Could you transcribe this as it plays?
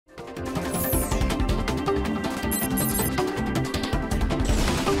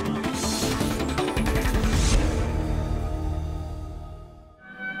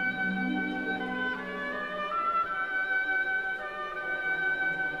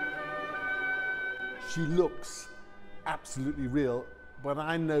She looks absolutely real, but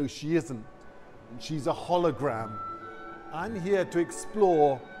I know she isn't. And she's a hologram. I'm here to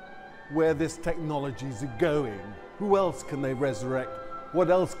explore where this technology is going. Who else can they resurrect? What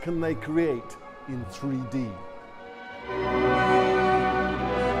else can they create in 3D?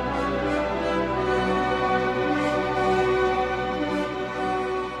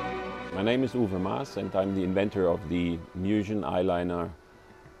 My name is Uwe Maass and I'm the inventor of the Invention eyeliner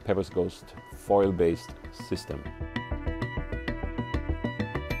Pepper's Ghost foil-based system.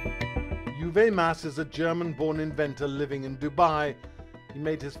 Uwe Maass is a German-born inventor living in Dubai. He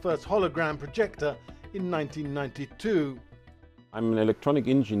made his first hologram projector in 1992. I'm an electronic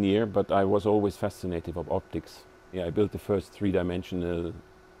engineer, but I was always fascinated with optics. Yeah, I built the first three-dimensional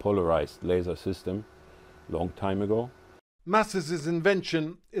polarized laser system a long time ago. Maass's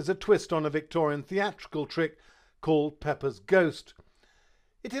invention is a twist on a Victorian theatrical trick called Pepper's Ghost.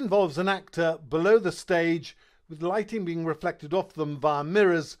 It involves an actor below the stage with lighting being reflected off them via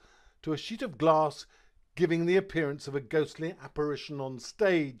mirrors to a sheet of glass, giving the appearance of a ghostly apparition on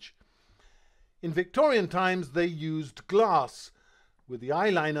stage. In Victorian times they used glass. With the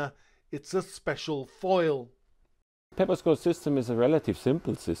eyeliner, it's a special foil. Pepper's Ghost system is a relatively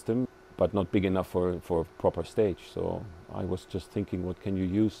simple system, but not big enough for a proper stage. So I was just thinking, what can you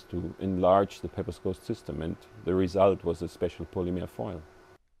use to enlarge the Pepper's Ghost system? And the result was a special polymer foil.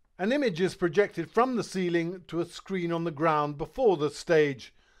 An image is projected from the ceiling to a screen on the ground before the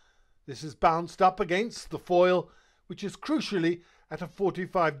stage. This is bounced up against the foil, which is crucially at a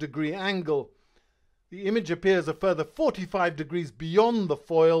 45-degree angle. The image appears a further 45 degrees beyond the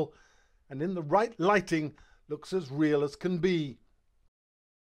foil, and in the right lighting looks as real as can be.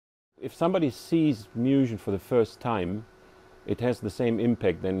 If somebody sees Invention for the first time, it has the same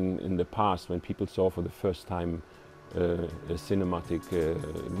impact than in the past when people saw for the first time a cinematic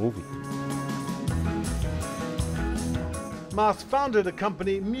movie. Maass founded a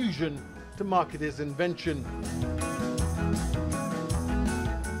company, Invention, to market his invention.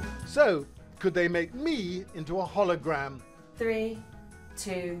 So, could they make me into a hologram? 3,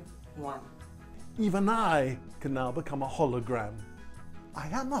 2, 1. Even I can now become a hologram. I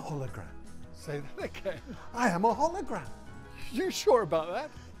am a hologram. Say that again. I am a hologram. You sure about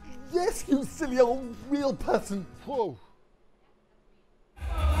that? Yes, you silly old real person. Whoa. The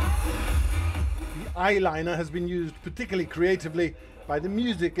eyeliner has been used particularly creatively by the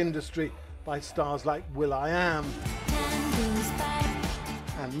music industry, by stars like will.i.am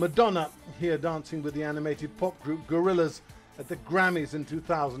and Madonna, here dancing with the animated pop group Gorillaz at the Grammys in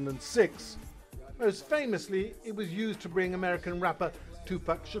 2006. Most famously, it was used to bring American rapper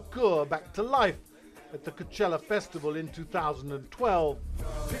Tupac Shakur back to life at the Coachella Festival in 2012.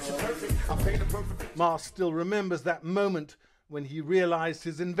 Maass still remembers that moment when he realized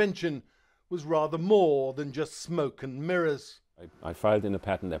his invention was rather more than just smoke and mirrors. I filed in a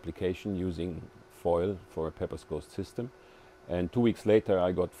patent application using foil for a Pepper's Ghost system, and 2 weeks later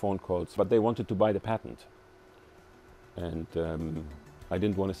I got phone calls, but they wanted to buy the patent. And I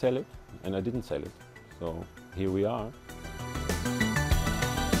didn't want to sell it, and I didn't sell it. So here we are.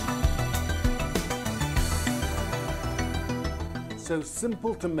 So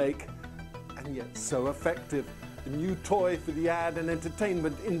simple to make and yet so effective. A new toy for the ad and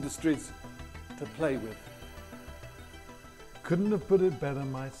entertainment industries to play with. Couldn't have put it better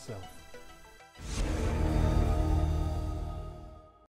myself.